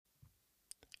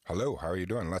Hello, how are you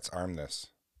doing? Let's arm this.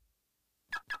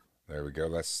 There we go.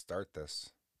 Let's start this.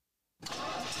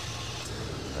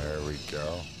 There we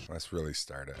go. Let's really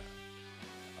start it.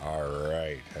 All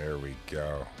right, there we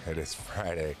go. It is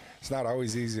Friday. It's not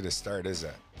always easy to start, is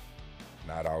it?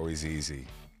 Not always easy.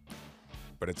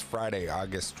 But it's Friday,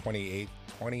 August 28th,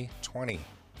 2020.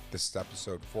 This is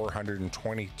episode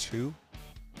 422.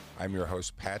 I'm your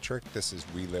host, Patrick. This is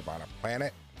We Live on a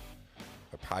Planet,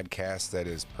 the podcast that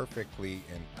is perfectly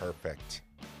imperfect.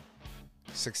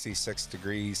 66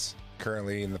 degrees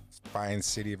currently in the fine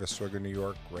city of Oswego, New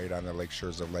York, right on the lake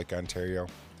shores of Lake Ontario.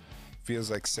 Feels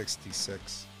like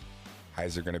 66.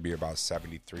 Highs are going to be about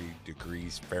 73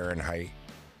 degrees Fahrenheit.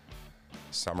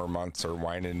 Summer months are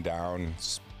winding down.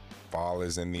 Fall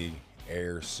is in the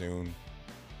air soon.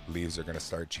 Leaves are going to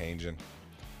start changing.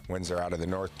 Winds are out of the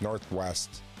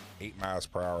northwest, 8 miles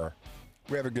per hour.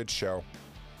 We have a good show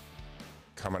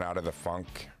coming out of the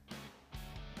funk.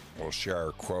 We'll share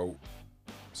our quote,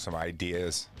 some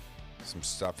ideas, some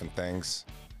stuff and things.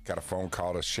 Got a phone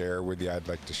call to share with you. I'd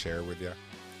like to share with you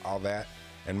all that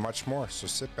and much more. So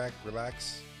sit back,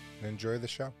 relax, and enjoy the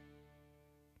show.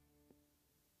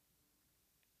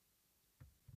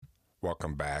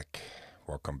 Welcome back.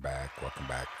 Welcome back. Welcome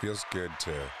back. Feels good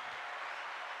to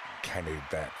kind of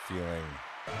that feeling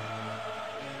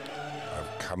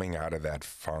of coming out of that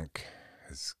funk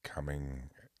is coming.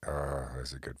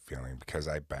 Is a good feeling because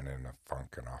I've been in a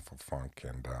funk, an awful funk,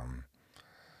 and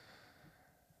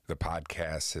the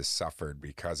podcast has suffered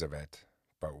because of it.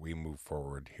 But we move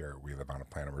forward here. We live on a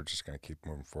planet. We're just going to keep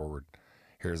moving forward.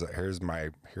 Here's my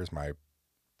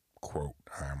quote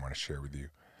I want to share with you.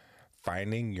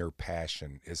 Finding your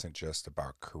passion isn't just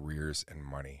about careers and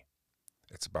money.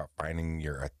 It's about finding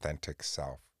your authentic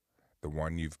self, the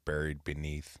one you've buried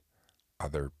beneath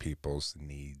other people's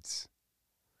needs.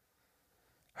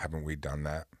 Haven't we done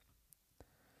that?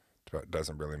 It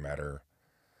doesn't really matter.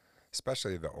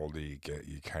 Especially the older you get,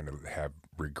 you kind of have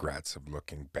regrets of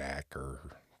looking back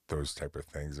or those type of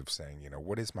things of saying,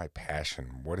 what is my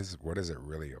passion? What is it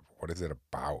really? What is it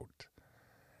about?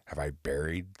 Have I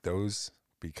buried those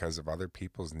because of other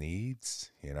people's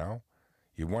needs?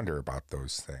 You wonder about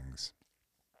those things.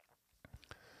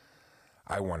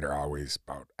 I wonder always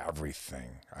about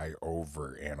everything. I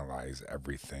overanalyze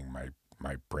everything.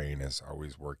 My brain is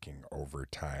always working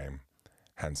overtime,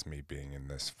 hence me being in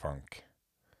this funk.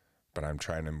 But I'm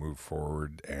trying to move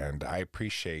forward, and I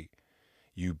appreciate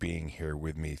you being here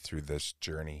with me through this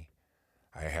journey.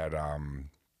 I had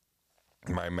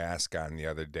my mask on the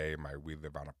other day, my We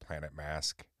Live on a Planet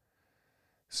mask,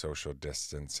 social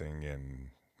distancing, and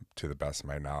to the best of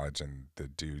my knowledge, and the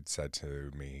dude said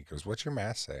to me, he goes, "What's your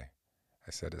mask say?"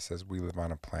 I said, "It says We Live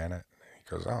on a Planet." He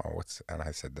goes, "Oh, and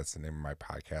I said, "That's the name of my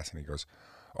podcast." And he goes,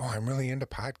 "Oh, I'm really into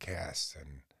podcasts."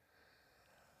 And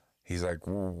he's like,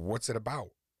 "Well, what's it about?"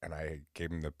 And I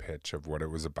gave him the pitch of what it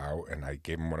was about, and I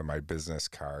gave him one of my business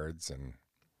cards, and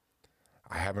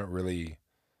I haven't really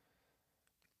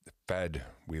fed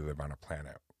We Live on a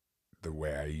Planet the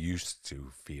way I used to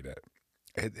feed it.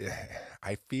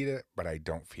 I feed it, but I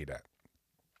don't feed it.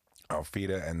 I'll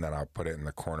feed it, and then I'll put it in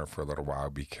the corner for a little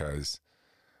while because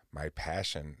my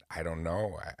passion, I don't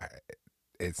know.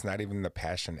 It's not even the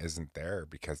passion isn't there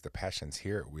because the passion's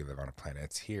here. We Live on a Planet.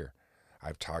 It's here.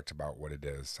 I've talked about what it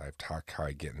is. I've talked how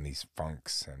I get in these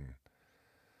funks and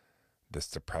this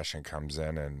depression comes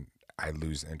in and I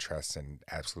lose interest in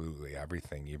absolutely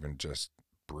everything, even just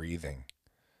breathing.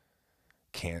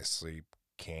 Can't sleep,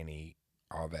 can't eat,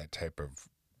 all that type of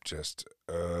just,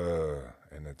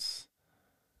 and it's...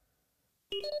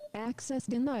 Access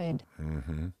denied.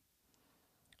 Mm-hmm.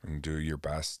 And do your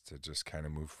best to just kind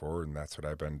of move forward, and that's what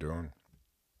I've been doing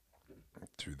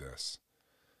through this.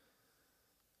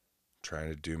 Trying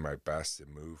to do my best to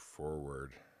move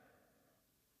forward.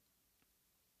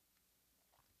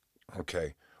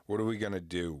 Okay, what are we gonna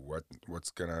do? What's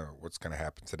gonna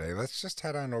happen today? Let's just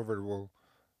head on over.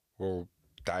 We'll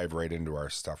dive right into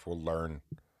our stuff. We'll learn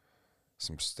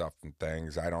some stuff and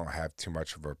things. I don't have too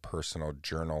much of a personal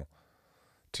journal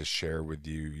to share with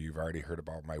you. You've already heard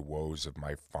about my woes of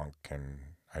my funk, and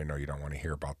I know you don't want to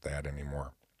hear about that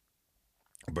anymore.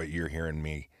 But you're hearing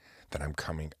me that I'm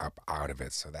coming up out of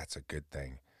it, so that's a good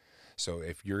thing. So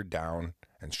if you're down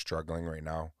and struggling right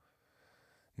now,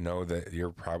 know that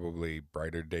you're probably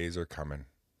brighter days are coming.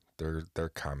 They're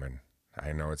coming.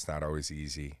 I know it's not always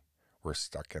easy. We're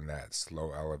stuck in that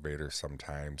slow elevator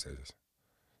sometimes, is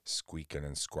squeaking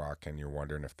and squawking. You're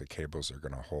wondering if the cables are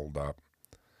going to hold up.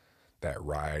 That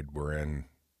ride we're in,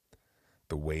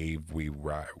 the wave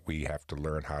we have to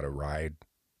learn how to ride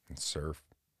and surf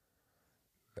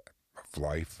of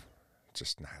life.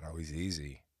 Just not always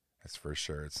easy. That's for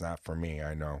sure. It's not for me,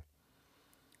 I know.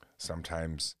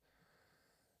 Sometimes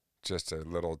just a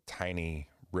little tiny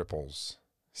ripples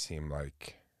seem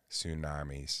like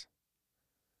tsunamis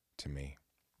to me.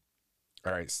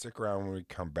 All right, stick around when we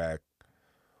come back.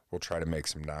 We'll try to make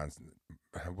some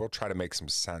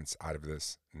sense out of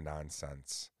this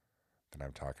nonsense that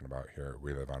I'm talking about here at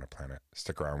We Live on a Planet.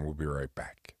 Stick around, we'll be right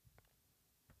back.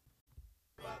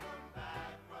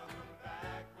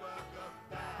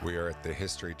 We are at the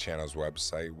History Channel's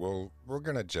website. We're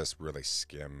gonna just really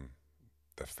skim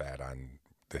the fat on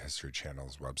the History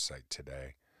Channel's website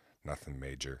today. Nothing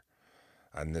major.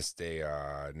 On this day,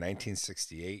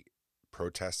 1968,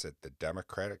 protests at the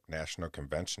Democratic National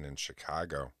Convention in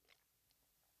Chicago.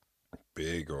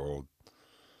 Big old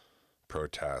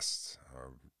protests.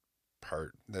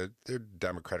 The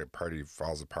Democratic Party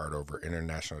falls apart over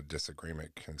international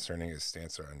disagreement concerning its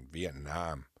stance on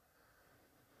Vietnam.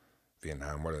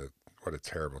 Vietnam, what a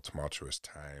terrible, tumultuous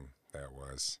time that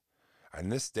was. On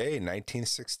this day,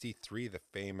 1963, the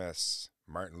famous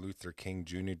Martin Luther King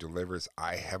Jr. delivers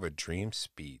 "I Have a Dream"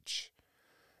 speech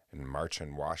in March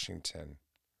in Washington.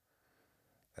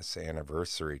 That's the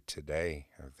anniversary today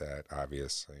of that,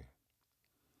 obviously.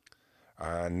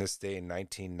 On this day in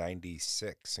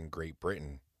 1996, in Great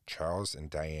Britain, Charles and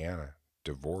Diana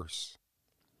divorce.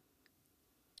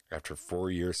 After 4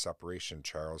 years separation,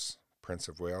 Charles, Prince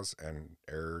of Wales and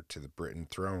heir to the Britain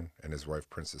throne, and his wife,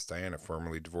 Princess Diana,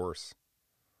 formally divorce.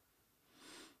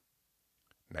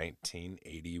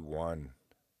 1981.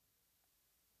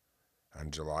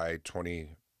 On July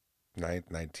 29th,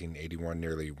 1981,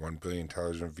 nearly 1 billion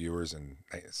television viewers in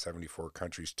 74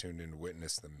 countries tuned in to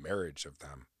witness the marriage of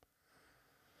them.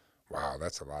 Wow,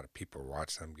 that's a lot of people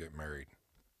watch them get married.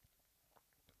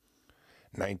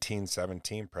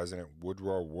 1917, President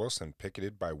Woodrow Wilson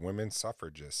picketed by women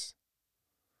suffragists.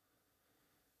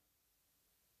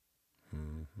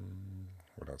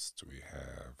 What else do we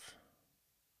have?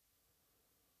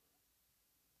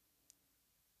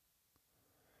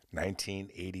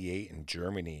 1988 in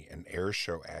Germany, an air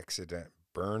show accident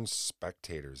burns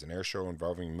spectators. An air show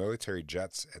involving military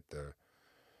jets at the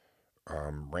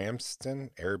Ramstein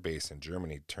Air Base in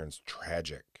Germany turns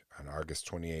tragic on August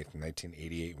 28th,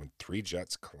 1988, when 3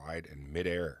 jets collide in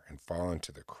midair and fall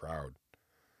into the crowd.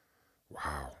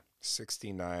 Wow.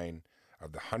 69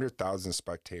 of the 100,000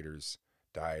 spectators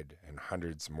died and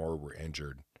hundreds more were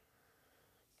injured.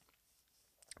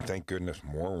 Thank goodness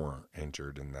more weren't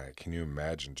injured in that. Can you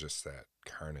imagine just that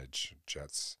carnage?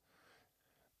 Jets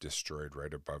destroyed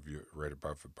right above you, right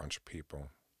above a bunch of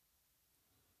people.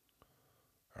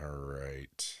 All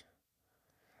right.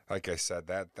 Like I said,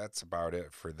 that's about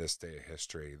it for this day of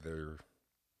history.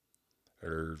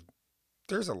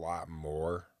 There's a lot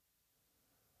more.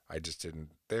 I just didn't.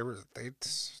 They were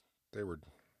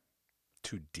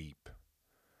too deep.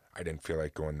 I didn't feel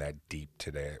like going that deep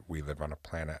today. We Live on a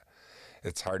Planet.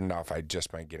 It's hard enough. I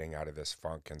just been getting out of this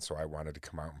funk, and so I wanted to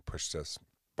come out and push this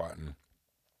button.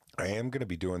 I am going to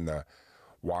be doing the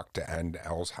Walk to End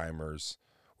Alzheimer's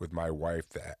with my wife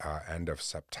the end of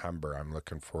September. I'm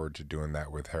looking forward to doing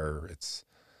that with her.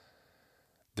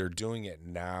 They're doing it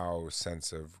now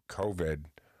since of COVID,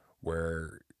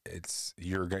 where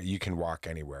you can walk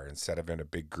anywhere instead of in a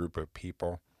big group of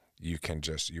people. You can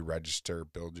you register,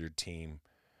 build your team,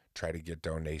 try to get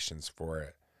donations for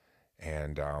it,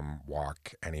 and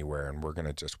walk anywhere. And we're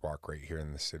gonna just walk right here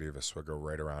in the city of Oswego,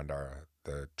 right around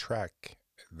the track,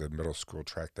 the middle school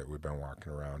track that we've been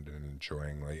walking around and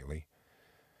enjoying lately.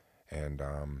 And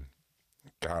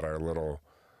got our little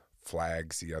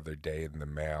flags the other day in the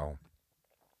mail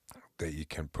that you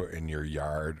can put in your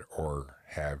yard or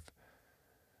have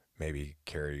maybe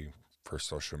carry for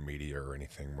social media or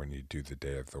anything when you do the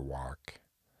day of the walk.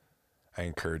 I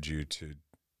encourage you to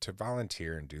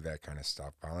volunteer and do that kind of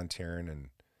stuff. Volunteering and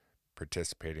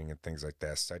participating in things like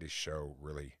that. Studies show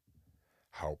really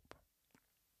help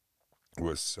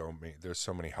with there's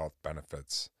so many health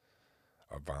benefits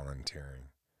of volunteering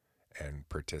and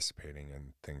participating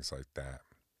in things like that.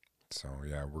 So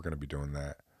yeah, we're going to be doing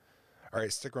that. All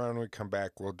right, stick around when we come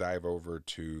back. We'll dive over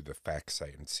to the fact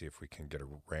site and see if we can get a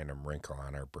random wrinkle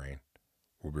on our brain.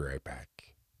 We'll be right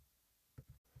back.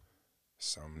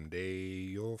 Someday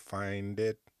you'll find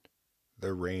it,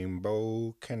 the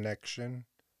rainbow connection,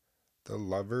 the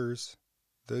lovers,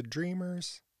 the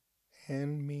dreamers,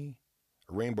 and me.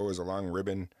 A rainbow is a long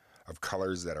ribbon of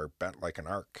colors that are bent like an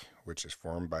arc, which is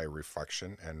formed by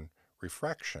reflection and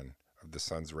refraction of the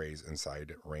sun's rays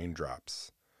inside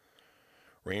raindrops.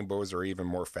 Rainbows are even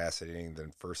more fascinating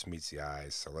than first meets the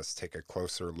eyes, so let's take a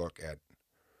closer look at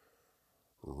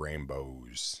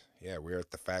rainbows. Yeah, we're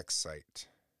at the facts site,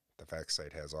 The fact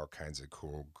site has all kinds of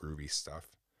cool, groovy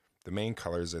stuff. The main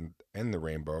colors in the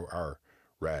rainbow are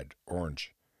red,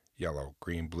 orange, yellow,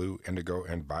 green, blue, indigo,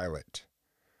 and violet.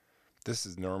 This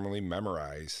is normally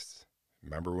memorized.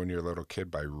 Remember when you're a little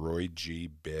kid by Roy G.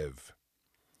 Biv.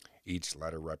 Each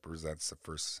letter represents the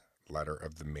first letter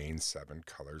of the main 7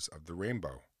 colors of the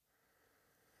rainbow.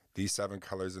 These 7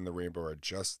 colors in the rainbow are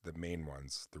just the main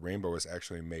ones. The rainbow is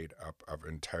actually made up of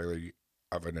an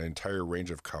entire range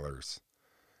of colors.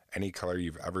 Any color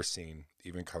you've ever seen,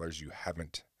 even colors you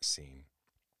haven't seen.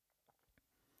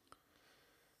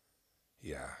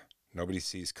 Yeah, nobody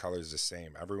sees colors the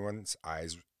same. Everyone's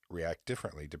eyes react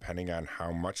differently depending on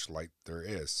how much light there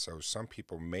is. So some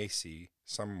people may see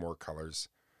some more colors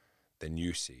than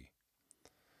you see.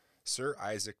 Sir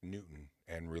Isaac Newton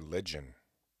and religion.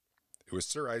 It was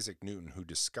Sir Isaac Newton who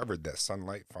discovered that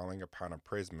sunlight falling upon a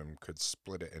prism could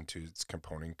split it into its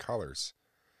component colors.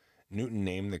 Newton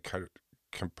named the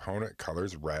component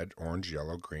colors red, orange,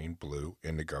 yellow, green, blue,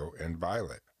 indigo, and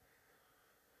violet.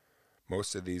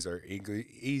 Most of these are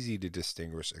easy to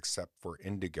distinguish except for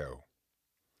indigo.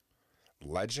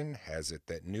 Legend has it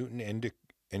that Newton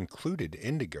included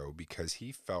indigo because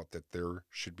he felt that there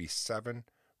should be 7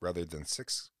 rather than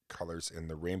 6 colors in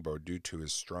the rainbow due to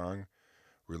his strong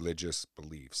religious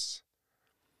beliefs.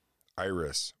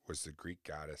 Iris was the Greek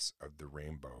goddess of the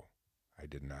rainbow. I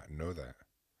did not know that.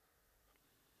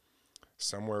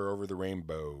 Somewhere over the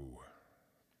rainbow.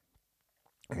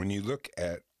 When you look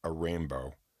at a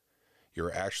rainbow,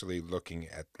 you're actually looking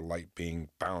at the light being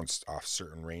bounced off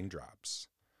certain raindrops.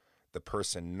 The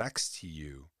person next to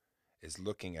you is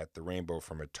looking at the rainbow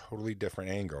from a totally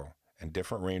different angle, and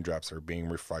different raindrops are being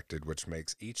reflected, which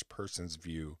makes each person's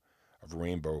view of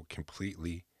rainbow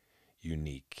completely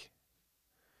unique.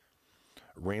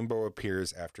 A rainbow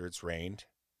appears after it's rained.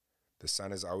 The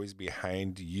sun is always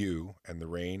behind you and the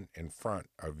rain in front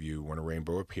of you when a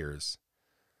rainbow appears,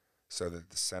 so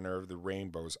that the center of the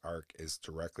rainbow's arc is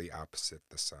directly opposite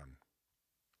the sun.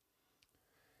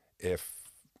 It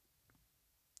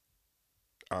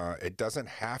doesn't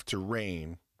have to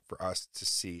rain for us to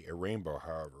see a rainbow,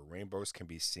 however. Rainbows can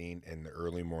be seen in the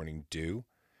early morning dew,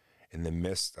 in the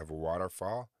mist of a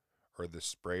waterfall, or the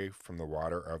spray from the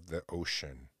water of the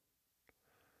ocean.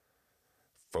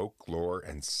 Folklore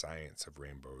and science of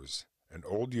rainbows. An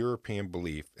old European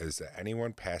belief is that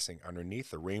anyone passing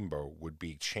underneath a rainbow would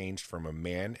be changed from a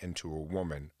man into a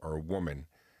woman or a woman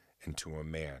into a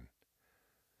man.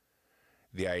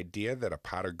 The idea that a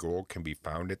pot of gold can be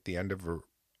found at the end of a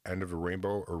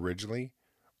rainbow originally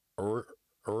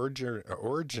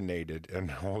originated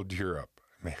in old Europe,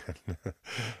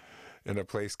 in a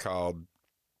place called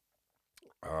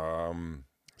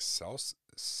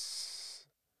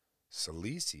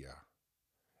Silesia.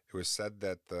 It was said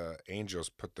that the angels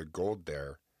put the gold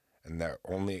there and that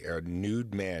only a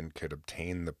nude man could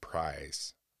obtain the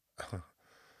prize.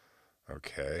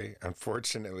 Okay.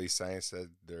 Unfortunately, science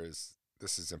said this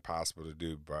is impossible to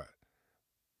do, but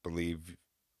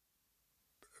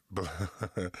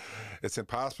it's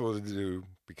impossible to do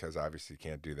because obviously you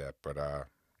can't do that, but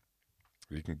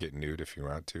you can get nude if you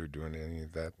want to, doing any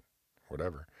of that,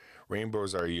 whatever.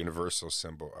 Rainbows are a universal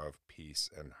symbol of peace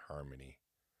and harmony.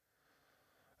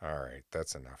 All right,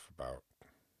 that's enough about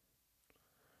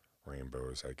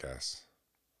rainbows, I guess.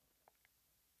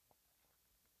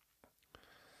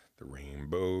 The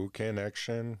Rainbow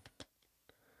Connection.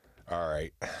 All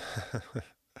right,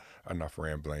 enough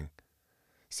rambling.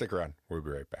 Stick around, we'll be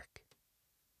right back.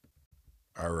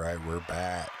 All right, we're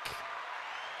back.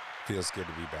 Feels good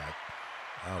to be back.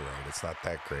 All right, it's not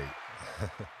that great.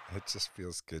 It just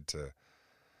feels good to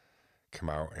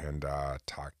come out and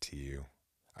talk to you.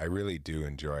 I really do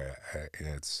enjoy it.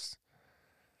 It's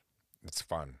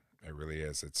fun. It really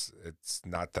is. It's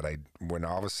not that when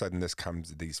all of a sudden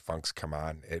these funks come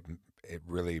on, it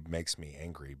really makes me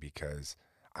angry because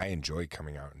I enjoy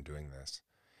coming out and doing this.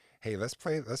 Hey, let's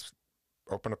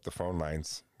open up the phone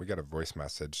lines. We got a voice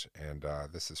message, and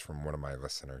this is from one of my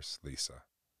listeners, Lisa.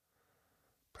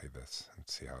 Play this and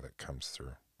see how that comes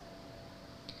through.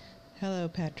 Hello,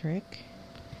 Patrick.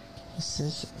 This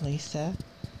is Lisa.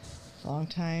 Long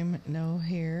time no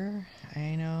hear.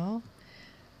 I know.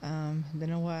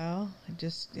 Been a while.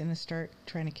 Just gonna start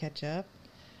trying to catch up.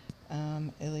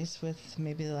 At least with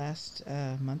maybe the last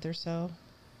month or so.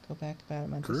 Go back about a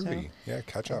month or so. Groovy. Yeah,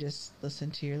 catch up. I just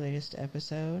listened to your latest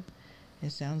episode.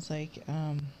 It sounds like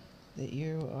that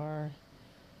you are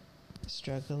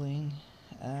struggling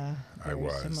very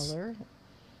similar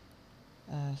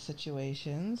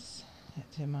situations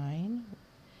to mine.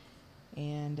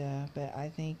 And but I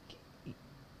think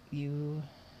you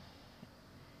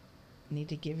need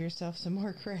to give yourself some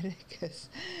more credit, because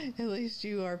at least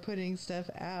you are putting stuff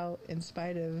out in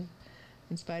spite of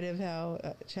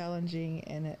how challenging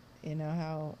and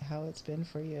how it's been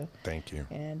for you. Thank you.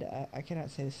 And I cannot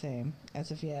say the same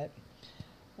as of yet.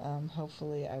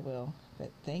 Hopefully I will.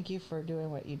 But thank you for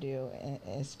doing what you do, and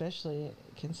especially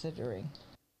considering.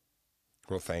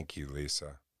 Well, thank you,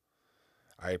 Lisa.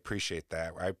 I appreciate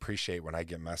that. I appreciate when I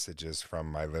get messages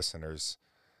from my listeners,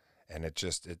 and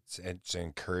it's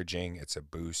encouraging. It's a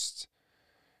boost.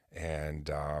 And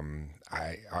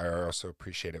I also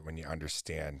appreciate it when you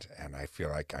understand, and I feel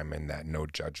like I'm in that no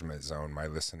judgment zone. My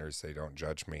listeners, they don't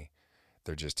judge me.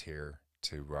 They're just here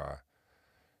to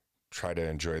try to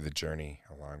enjoy the journey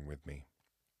along with me.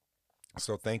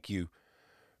 So thank you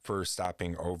for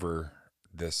stopping over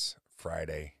this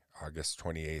Friday, August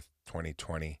 28th,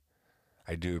 2020.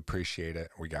 I do appreciate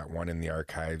it. We got one in the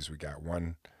archives. We got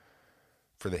one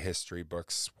for the history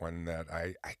books, one that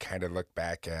I kind of look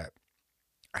back at.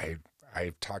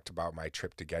 I've talked about my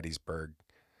trip to Gettysburg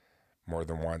more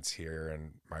than once here,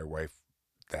 and my wife,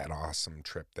 that awesome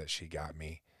trip that she got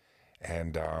me.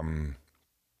 And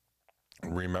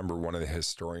remember, one of the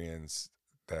historians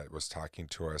that was talking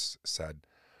to us said,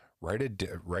 write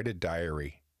a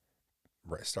diary.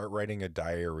 Start writing a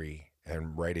diary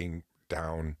and writing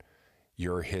down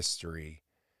your history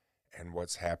and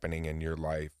what's happening in your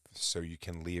life, so you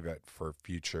can leave it for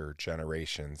future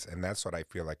generations. And that's what I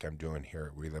feel like I'm doing here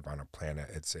at We Live on a Planet.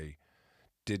 It's a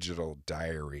digital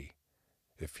diary,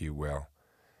 if you will,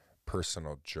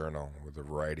 personal journal with a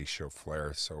variety show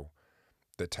flair. So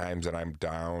the times that I'm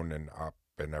down and up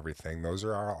and everything, those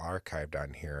are all archived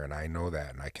on here, and I know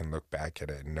that, and I can look back at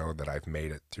it and know that I've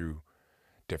made it through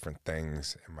different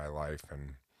things in my life.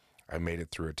 And I made it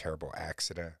through a terrible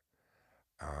accident,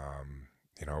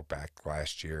 back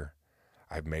last year.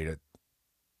 I've made it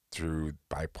through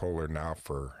bipolar now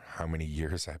for how many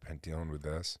years I've been dealing with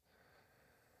this.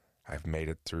 I've made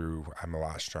it through. I'm a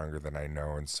lot stronger than I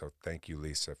know. And so thank you,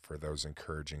 Lisa, for those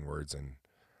encouraging words. And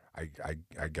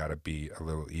I got to be a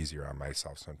little easier on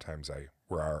myself. Sometimes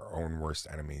we're our own worst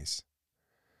enemies.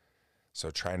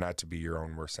 So try not to be your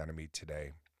own worst enemy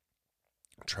today.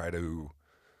 Try to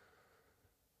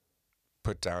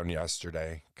put down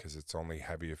yesterday, because it's only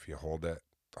heavy if you hold it.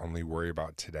 Only worry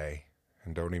about today,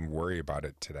 and don't even worry about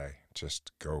it today.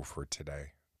 Just go for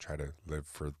today. Try to live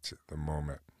for the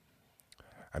moment.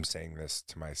 I'm saying this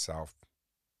to myself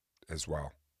as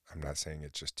well. I'm not saying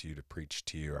it just to you to preach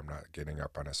to you. I'm not getting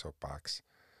up on a soapbox.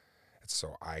 It's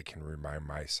so I can remind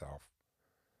myself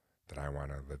that I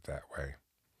want to live that way.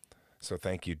 So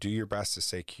thank you. Do your best to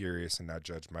stay curious and not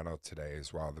judgmental today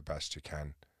as well, the best you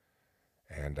can.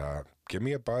 And give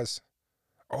me a buzz.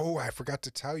 Oh, I forgot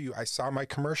to tell you, I saw my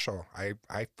commercial. I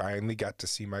finally got to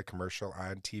see my commercial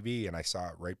on TV, and I saw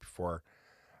it right before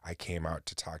I came out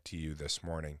to talk to you this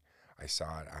morning. I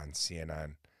saw it on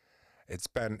CNN. It's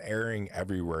been airing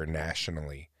everywhere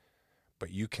nationally,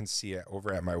 but you can see it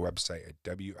over at my website at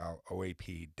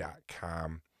WLOAP.com.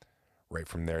 Right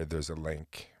from there, there's a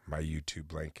link, my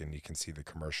YouTube link, and you can see the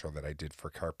commercial that I did for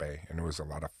Carpe. And it was a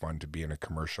lot of fun to be in a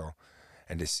commercial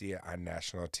and to see it on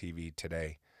national TV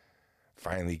today.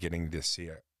 Finally getting to see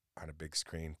it on a big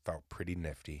screen felt pretty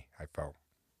nifty. I felt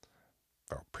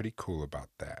pretty cool about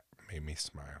that. Made me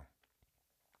smile.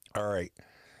 All right.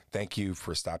 Thank you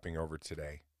for stopping over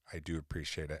today. I do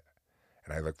appreciate it.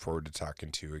 And I look forward to talking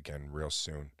to you again real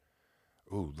soon.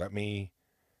 Ooh, I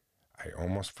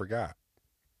almost forgot.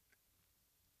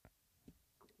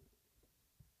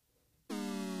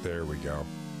 There we go.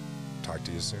 Talk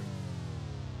to you soon.